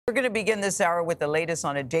We're going to begin this hour with the latest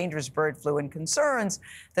on a dangerous bird flu and concerns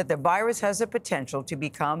that the virus has the potential to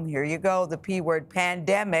become, here you go, the P word,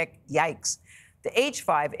 pandemic. Yikes. The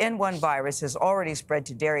H5N1 virus has already spread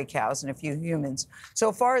to dairy cows and a few humans.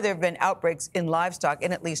 So far, there have been outbreaks in livestock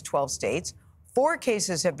in at least 12 states. 4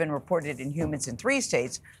 cases have been reported in humans in 3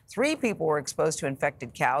 states. 3 people were exposed to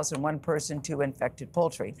infected cows and 1 person to infected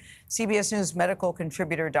poultry. CBS News medical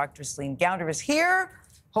contributor Dr. Celine Gounder is here.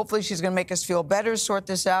 Hopefully she's going to make us feel better, sort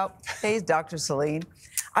this out. Hey, Dr. Celine.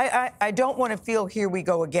 I don't want to feel here we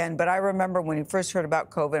go again, but I remember when you first heard about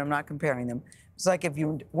COVID, I'm not comparing them. It's like if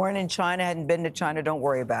you weren't in China, hadn't been to China, don't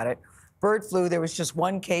worry about it. Bird flu, there was just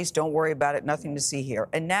 1 case, don't worry about it, nothing to see here.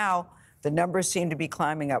 And now the numbers seem to be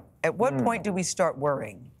climbing up. At what point do we start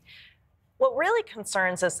worrying? What really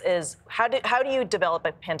concerns us is how do you develop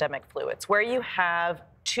a pandemic flu? It's where you have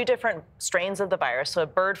 2 different strains of the virus, so a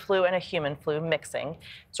bird flu and a human flu mixing,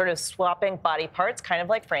 sort of swapping body parts, kind of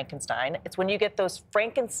like Frankenstein. It's when you get those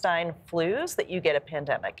Frankenstein flus that you get a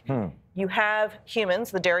pandemic. You have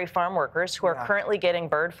humans, the dairy farm workers, who are currently getting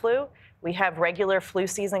bird flu. We have regular flu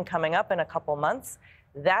season coming up in a couple months.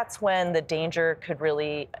 That's when the danger could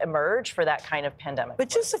really emerge for that kind of pandemic. But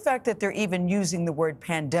just the fact that they're even using the word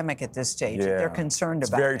pandemic at this stage, they're concerned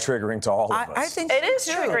about it. It's very triggering to all of us. I think it is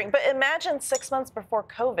too. triggering. But imagine 6 months before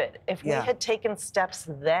COVID, if we had taken steps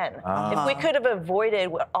then, if we could have avoided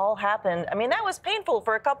what all happened. I mean, that was painful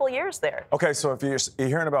for a couple years there. Okay, so if you're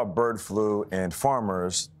hearing about bird flu and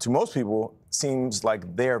farmers, to most people, seems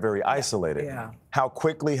like they're very isolated. How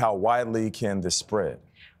quickly, how widely can this spread?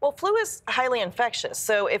 Well, flu is highly infectious.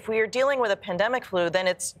 So if we are dealing with a pandemic flu, then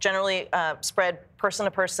it's generally spread person to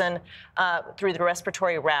person through the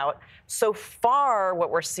respiratory route. So far, what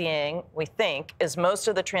we're seeing, we think, is most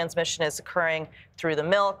of the transmission is occurring through the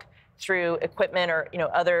milk, through equipment or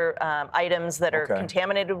other items that are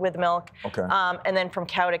contaminated with milk, and then from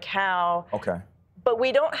cow to cow. But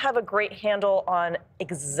we don't have a great handle on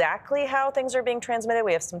exactly how things are being transmitted.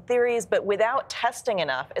 We have some theories, but without testing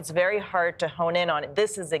enough, it's very hard to hone in on it.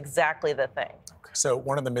 This is exactly the thing. So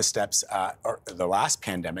one of the missteps the last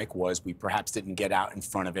pandemic was we perhaps didn't get out in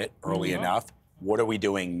front of it early enough. What are we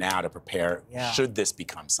doing now to prepare should this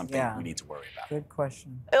become something we need to worry about? Good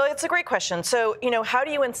question. It's a great question. So, how do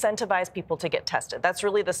you incentivize people to get tested? That's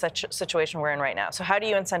really the situation we're in right now. So how do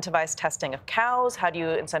you incentivize testing of cows? How do you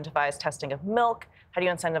incentivize testing of milk? How do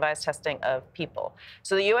you incentivize testing of people?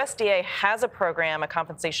 So the USDA has a program, a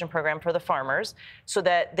compensation program for the farmers, so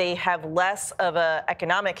that they have less of an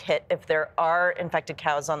economic hit if there are infected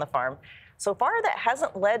cows on the farm. So far, that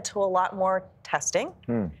hasn't led to a lot more testing,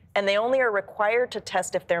 and they only are required to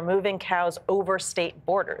test if they're moving cows over state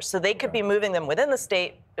borders. So they could be moving them within the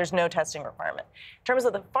state. There's no testing requirement. In terms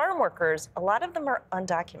of the farm workers, a lot of them are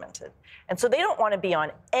undocumented. And so they don't want to be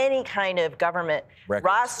on any kind of government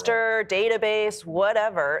roster, database,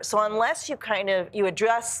 whatever. So unless you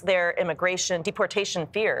address their immigration, deportation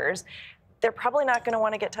fears, they're probably not going to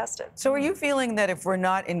want to get tested. So are you feeling that if we're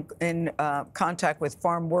not in contact with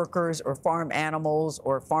farm workers or farm animals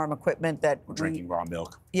or farm equipment that drinking raw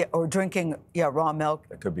milk? Or drinking raw milk.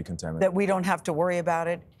 That could be contaminated. That we don't have to worry about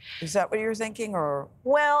it? Is that what you're thinking, or?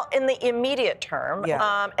 Well, in the immediate term,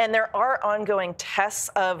 and there are ongoing tests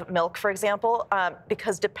of milk, for example,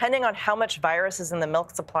 because depending on how much virus is in the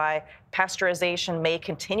milk supply, pasteurization may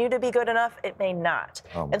continue to be good enough, it may not.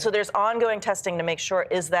 And so there's ongoing testing to make sure,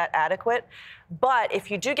 is that adequate? But if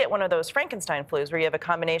you do get one of those Frankenstein flus, where you have a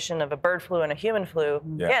combination of a bird flu and a human flu,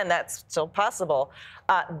 again, that's still possible,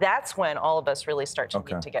 that's when all of us really start to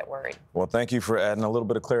need to get worried. Well, thank you for adding a little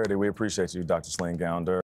bit of clarity. We appreciate you, Dr. Celine Gounder.